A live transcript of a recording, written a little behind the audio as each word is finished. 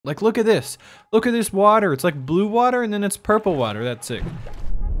Like, look at this. Look at this water. It's like blue water and then it's purple water. That's sick.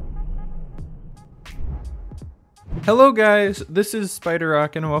 Hello guys, this is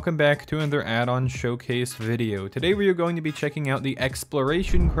Spyderrock and welcome back to another add-on showcase video. Today we are going to be checking out the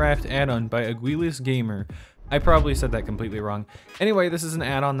Exploration Craft add-on by Aguilas Gamer. I probably said that completely wrong. Anyway, this is an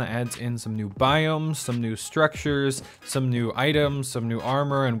add-on that adds in some new biomes, some new structures, some new items, some new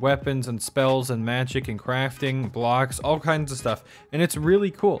armor and weapons and spells and magic and crafting, blocks, all kinds of stuff. And it's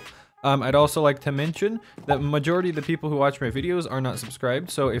really cool. I'd also like to mention that majority of the people who watch my videos are not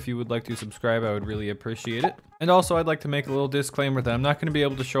subscribed, so if you would like to subscribe, I would really appreciate it. And also, I'd like to make a little disclaimer that I'm not going to be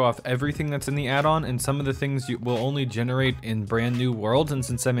able to show off everything that's in the add-on, and some of the things you will only generate in brand new worlds, and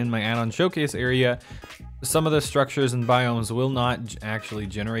since I'm in my add-on showcase area, some of the structures and biomes will not actually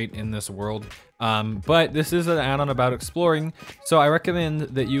generate in this world. But this is an add-on about exploring, so I recommend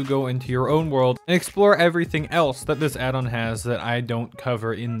that you go into your own world and explore everything else that this add-on has that I don't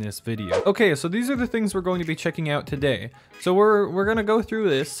cover in this video. Okay, so these are the things we're going to be checking out today. So we're gonna go through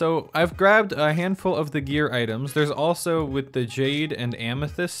this. So I've grabbed a handful of the gear items. There's also with the jade and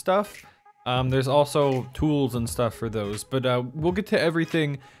amethyst stuff. There's also tools and stuff for those, but we'll get to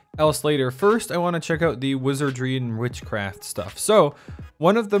everything else later. First, I want to check out the wizardry and witchcraft stuff. So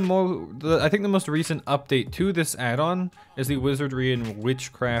one of I think the most recent update to this add-on is the wizardry and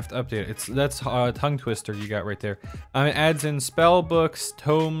witchcraft update. That's a tongue twister you got right there. It adds in spell books,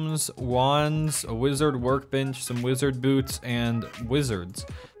 tomes, wands, a wizard workbench, some wizard boots, and wizards.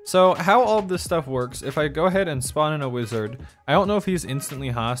 So how all of this stuff works, if I go ahead and spawn in a wizard, I don't know if he's instantly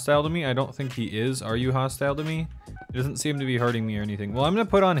hostile to me. I don't think he is. Are you hostile to me? It doesn't seem to be hurting me or anything. Well, I'm gonna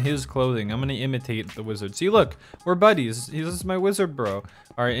put on his clothing. I'm gonna imitate the wizard. See, look, we're buddies. He's my wizard bro.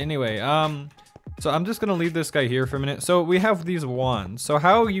 All right, anyway, so I'm just gonna leave this guy here for a minute. So we have these wands. So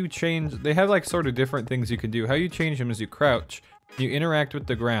how you change, they have like sort of different things you can do. How you change them is you crouch, you interact with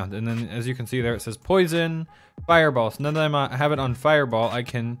the ground, and then as you can see there, it says poison, fireballs. Now that I have it on fireball, I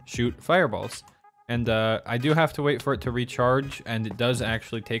can shoot fireballs. And I do have to wait for it to recharge, and it does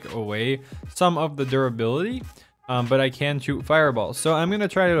actually take away some of the durability. But I can shoot fireballs. So I'm gonna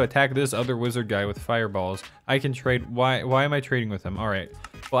try to attack this other wizard guy with fireballs. I can trade, why am I trading with him? All right,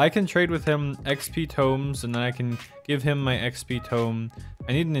 well, I can trade with him XP tomes, and then I can give him my XP tome.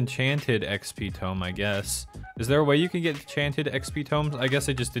 I need an enchanted XP tome, I guess. Is there a way you can get enchanted XP tomes? I guess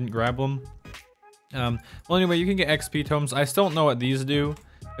I just didn't grab them. Well, anyway, you can get XP tomes. I still don't know what these do.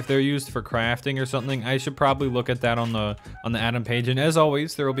 If they're used for crafting or something, I should probably look at that on the add-on page. And as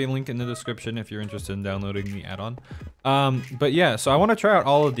always, there will be a link in the description if you're interested in downloading the add-on. But yeah, so I want to try out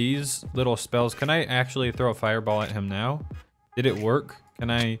all of these little spells. Can I actually throw a fireball at him now? Did it work?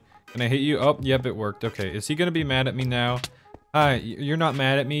 Can I hit you? Oh, yep, it worked. Okay, is he gonna be mad at me now? Hi, you're not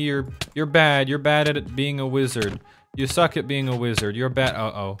mad at me. You're bad. You're bad at it being a wizard. You suck at being a wizard. You're bad.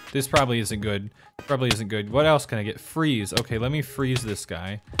 Uh-oh. This probably isn't good. Probably isn't good. What else can I get? Freeze. Okay, let me freeze this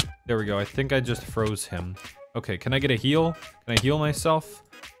guy. There we go. I think I just froze him. Okay, can I get a heal? Can I heal myself?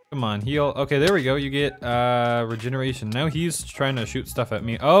 Come on, heal. Okay, there we go. You get regeneration. Now he's trying to shoot stuff at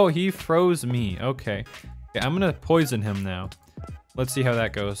me. Oh, he froze me. Okay. Okay, I'm gonna poison him now. Let's see how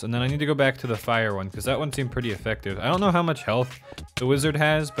that goes. And then I need to go back to the fire one, because that one seemed pretty effective. I don't know how much health the wizard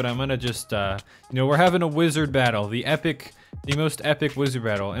has, but I'm gonna just, you know, we're having a wizard battle. The most epic wizard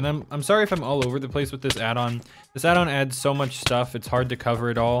battle. And I'm sorry if I'm all over the place with this add-on. This add-on adds so much stuff, it's hard to cover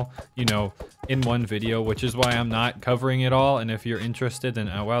it all, you know, in one video, which is why I'm not covering it all. And if you're interested, then,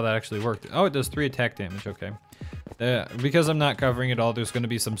 oh, wow, that actually worked. Oh, it does 3 attack damage, okay. Because I'm not covering it all, there's going to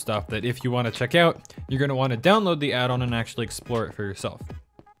be some stuff that if you want to check out, you're going to want to download the add-on and actually explore it for yourself.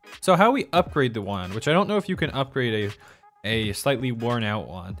 So how we upgrade the wand, which I don't know if you can upgrade a slightly worn out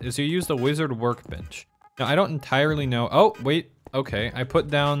wand, is you use the wizard workbench. Now I don't entirely know. Oh, wait. Okay, I put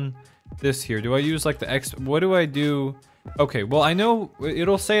down this here. Do I use like what do I do? Okay, well, I know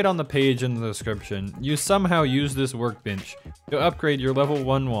it'll say it on the page in the description. You somehow use this workbench to upgrade your level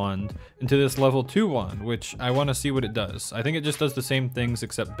 1 wand into this level 2 wand, which I want to see what it does. I think it just does the same things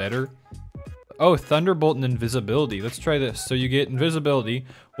except better. Oh, Thunderbolt and invisibility. Let's try this. So you get invisibility.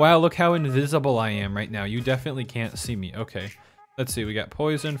 Wow, look how invisible I am right now. You definitely can't see me. Okay. Let's see, we got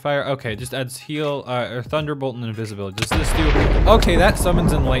poison, fire. Okay, just adds heal, or thunderbolt and invisibility. Does this do? Okay, that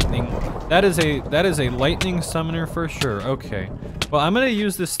summons in lightning. That is a lightning summoner for sure. Okay. Well, I'm gonna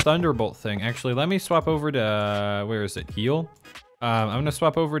use this thunderbolt thing. Actually, let me swap over to where is it? Heal. I'm gonna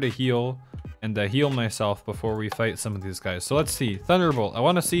swap over to heal and heal myself before we fight some of these guys. So let's see, thunderbolt. I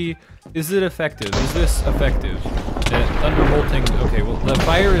want to see, is it effective? Is this effective? Thunderbolting. Okay, well, the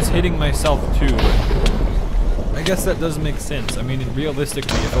fire is hitting myself too. I guess that does make sense. I mean,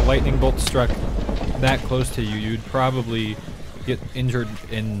 realistically, if a lightning bolt struck that close to you, you'd probably get injured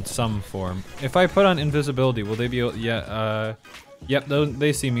in some form. If I put on invisibility, will they be able, yeah, yep,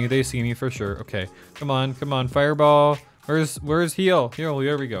 they see me for sure. Okay, come on, fireball. Where's heal?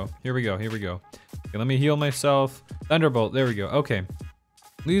 Here we go. Okay, let me heal myself. Thunderbolt, there we go. Okay.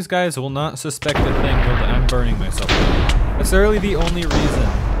 These guys will not suspect a thing that I'm burning myself. That's literally the only reason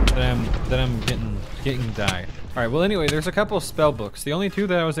that I'm getting die. Alright, well anyway, there's a couple of spell books. The only two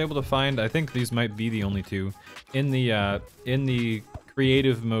that I was able to find, I think these might be the only two, in the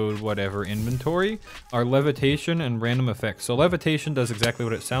creative mode whatever inventory are levitation and random effects. So levitation does exactly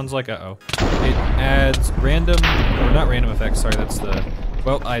what it sounds like. Uh-oh. It adds random, or not random effects, sorry, that's the,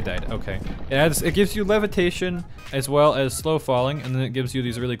 well, I died, okay. It gives you levitation as well as slow falling, and then it gives you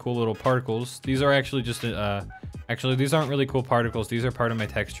these really cool little particles. These are actually just, actually these aren't really cool particles, these are part of my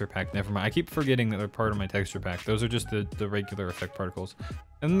texture pack, never mind. I keep forgetting that they're part of my texture pack. Those are just the regular effect particles.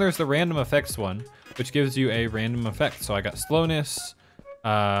 And then there's the random effects one, which gives you a random effect. So I got slowness.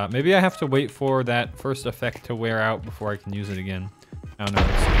 Maybe I have to wait for that first effect to wear out before I can use it again. I don't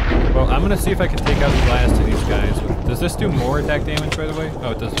know. Well, I'm gonna see if I can take out the last of these guys. Does this do more attack damage, by the way? Oh,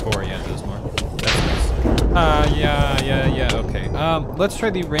 it does 4. Yeah, it does more. That's nice. Yeah, okay. Let's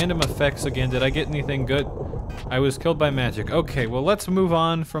try the random effects again. Did I get anything good? I was killed by magic. Okay, well, let's move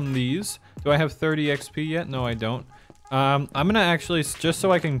on from these. Do I have 30 XP yet? No, I don't. I'm gonna actually, just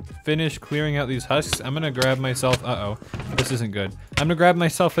so I can finish clearing out these husks, I'm gonna grab myself, uh-oh, this isn't good. I'm gonna grab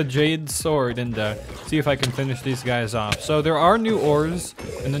myself a jade sword and see if I can finish these guys off. So there are new ores,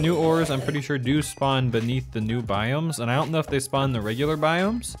 and the new ores I'm pretty sure do spawn beneath the new biomes, and I don't know if they spawn the regular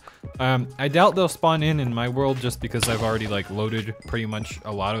biomes. I doubt they'll spawn in my world just because I've already like loaded pretty much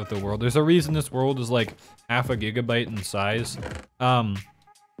a lot of the world. There's a reason this world is like half a gigabyte in size.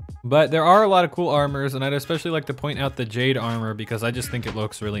 But there are a lot of cool armors, and I'd especially like to point out the jade armor because I just think it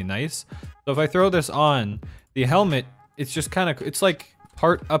looks really nice. So if I throw this on, the helmet, it's just kind of, it's like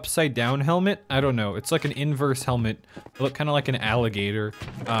part upside down helmet. I don't know, it's like an inverse helmet. It look kind of like an alligator,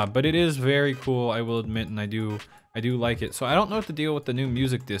 but it is very cool, I will admit, and I do like it. So I don't know what the deal with the new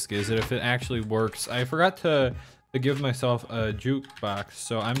music disc is, if it actually works. I forgot to give myself a jukebox,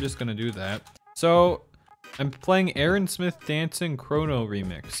 so I'm just gonna do that. So I'm playing Aaron Smith Dancing Chrono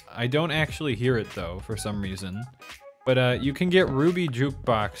Remix. I don't actually hear it though, for some reason. But you can get Ruby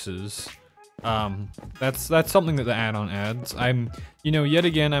jukeboxes. That's something that the add-on adds. Yet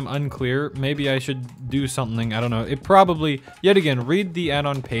again, I'm unclear. Maybe I should do something, I don't know. It probably, yet again, read the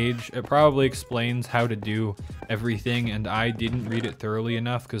add-on page. It probably explains how to do everything, and I didn't read it thoroughly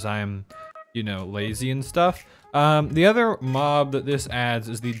enough because I'm, lazy and stuff. The other mob that this adds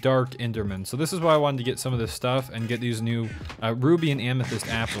is the Dark Enderman. So this is why I wanted to get some of this stuff and get these new Ruby and Amethyst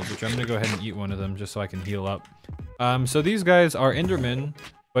apples, which I'm gonna go ahead and eat one of them just so I can heal up. So these guys are Endermen,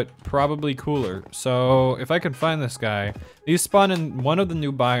 but probably cooler. So if I could find this guy, these spawn in one of the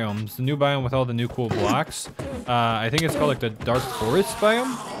new biomes, the new biome with all the new cool blocks. I think it's called like the Dark Forest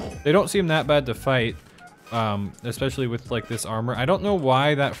biome. They don't seem that bad to fight, especially with like this armor. I don't know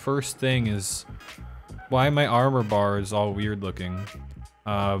why that first thing is, why my armor bar is all weird looking.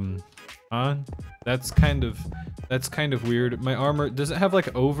 That's kind of weird. My armor, does it have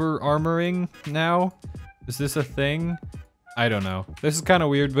like over armoring now? Is this a thing? I don't know. This is kind of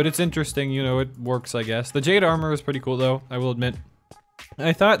weird, but it's interesting, it works, I guess. The jade armor is pretty cool though, I will admit.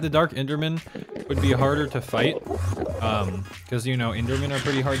 I thought the Dark Enderman would be harder to fight, because Endermen are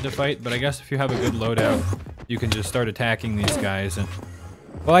pretty hard to fight, but I guess if you have a good loadout, you can just start attacking these guys. And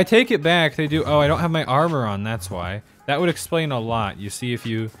well, I take it back, they do, oh, I don't have my armor on, that's why. That would explain a lot. You see, if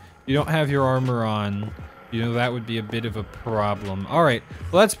you don't have your armor on, that would be a bit of a problem. Alright,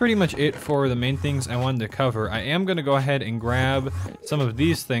 well that's pretty much it for the main things I wanted to cover. I am going to go ahead and grab some of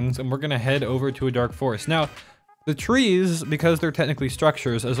these things, and we're going to head over to a dark forest. Now, the trees, because they're technically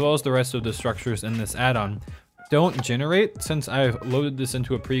structures, as well as the rest of the structures in this add-on, don't generate. Since I've loaded this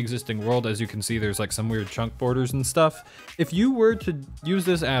into a pre-existing world, as you can see, there's like some weird chunk borders and stuff. If you were to use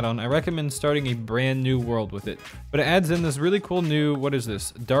this add-on, I recommend starting a brand new world with it. But it adds in this really cool new, what is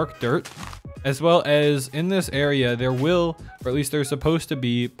this, dark dirt, as well as in this area there will, or at least there's supposed to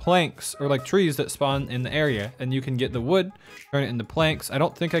be, planks or like trees that spawn in the area, and you can get the wood, turn it into planks. I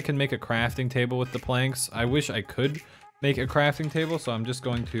don't think I can make a crafting table with the planks. I wish I could make a crafting table, so I'm just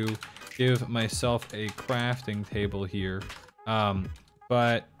going to give myself a crafting table here.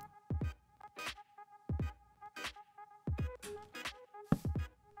 But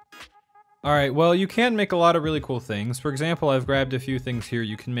alright, well, you can make a lot of really cool things. For example, I've grabbed a few things here.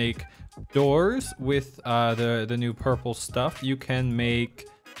 You can make doors with the new purple stuff. You can make,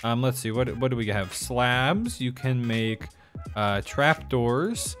 let's see, what do we have? Slabs. You can make trap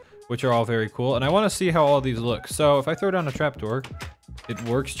doors which are all very cool. And I want to see how all these look. So if I throw down a trapdoor, it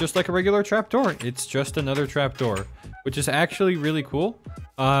works just like a regular trapdoor. It's just another trapdoor, which is actually really cool.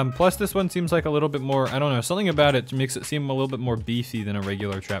 Plus this one seems like a little bit more, I don't know, something about it makes it seem a little bit more beefy than a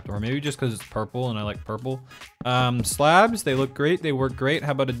regular trapdoor. Maybe just because it's purple and I like purple. Slabs, they look great. They work great.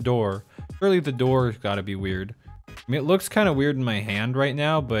 How about a door? Surely the door's gotta be weird. I mean, it looks kind of weird in my hand right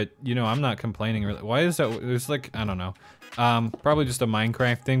now, but you know, I'm not complaining really. Why is that? There's like, I don't know. Probably just a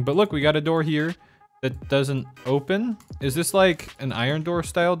Minecraft thing, but look, we got a door here that doesn't open. Is this like an iron door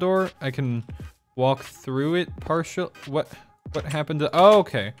style door? I can walk through it partial. What happened to, oh,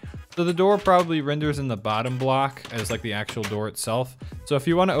 okay. So the door probably renders in the bottom block as like the actual door itself. So if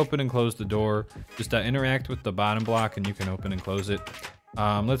you want to open and close the door, just interact with the bottom block and you can open and close it.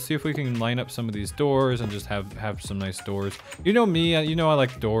 Let's see if we can line up some of these doors and just have some nice doors. You know me, you know I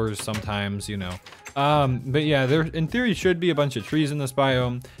like doors sometimes, you know. But yeah, there in theory should be a bunch of trees in this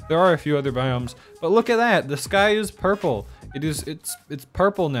biome. There are a few other biomes, but look at that. The sky is purple. It's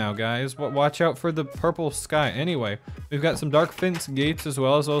purple now, guys. Watch out for the purple sky. Anyway, we've got some dark fence gates as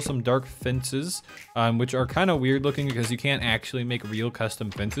well as some dark fences, which are kind of weird looking because you can't actually make real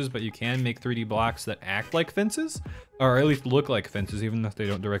custom fences, but you can make 3D blocks that act like fences, or at least look like fences, even if they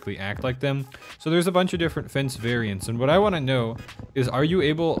don't directly act like them. So there's a bunch of different fence variants, and what I want to know is, are you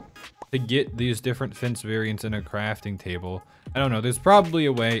able to get these different fence variants in a crafting table? I don't know. There's probably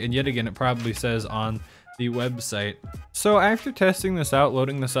a way, and yet again, it probably says on the website. So after testing this out,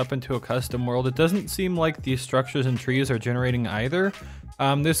 loading this up into a custom world, it doesn't seem like these structures and trees are generating either.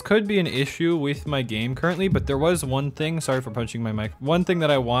 This could be an issue with my game currently, but there was one thing, sorry for punching my mic, one thing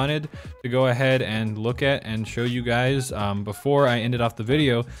that I wanted to go ahead and look at and show you guys before I ended off the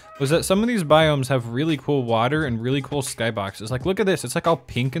video, was that some of these biomes have really cool water and really cool skyboxes. Like, look at this, it's like all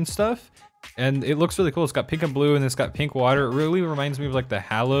pink and stuff. And it looks really cool. It's got pink and blue and it's got pink water. It really reminds me of like the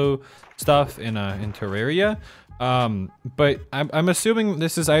Hallow stuff in Terraria. But I'm assuming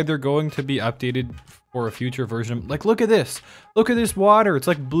this is either going to be updated for a future version. Like, look at this. Look at this water. It's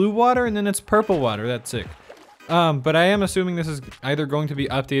like blue water and then it's purple water. That's sick. But I am assuming this is either going to be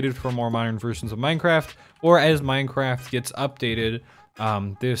updated for more modern versions of Minecraft, or as Minecraft gets updated,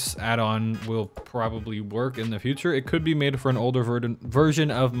 this add-on will probably work in the future. It could be made for an older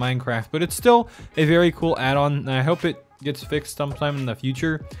version of Minecraft, but it's still a very cool add-on, and I hope it gets fixed sometime in the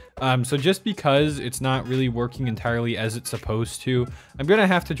future. So just because it's not really working entirely as it's supposed to, I'm gonna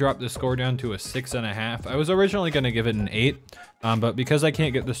have to drop the score down to a 6.5. I was originally gonna give it an 8, but because I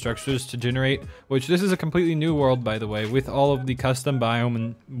can't get the structures to generate, which this is a completely new world, by the way, with all of the custom biome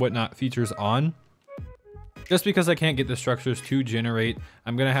and whatnot features on, just because I can't get the structures to generate,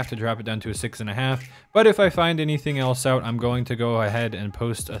 I'm gonna have to drop it down to a 6.5. But if I find anything else out, I'm going to go ahead and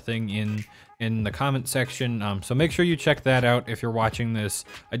post a thing in the comment section. So make sure you check that out if you're watching this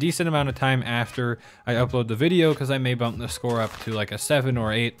a decent amount of time after I upload the video, because I may bump the score up to like a 7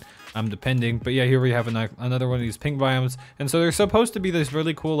 or 8. Depending. But yeah, here we have another one of these pink biomes. And so there's supposed to be this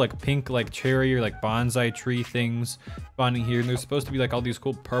really cool like pink like cherry or like bonsai tree things spawning here. And there's supposed to be like all these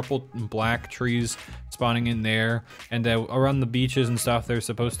cool purple and black trees spawning in there. And around the beaches and stuff, there's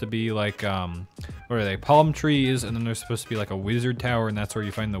supposed to be like, what are they? Palm trees. And then there's supposed to be like a wizard tower, and that's where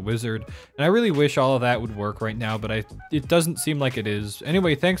you find the wizard. And I really wish all of that would work right now, but it doesn't seem like it is.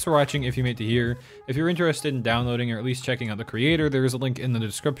 Anyway, thanks for watching if you made it here. If you're interested in downloading or at least checking out the creator, there's a link in the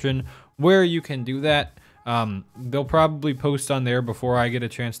description where you can do that. They'll probably post on there before I get a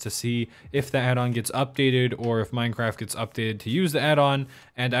chance to see if the add-on gets updated or if Minecraft gets updated to use the add-on,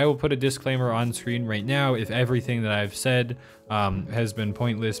 and I will put a disclaimer on screen right now if everything that I've said has been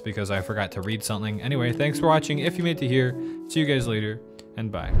pointless because I forgot to read something. Anyway, thanks for watching if you made it to here. See you guys later,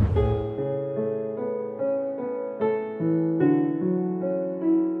 and bye.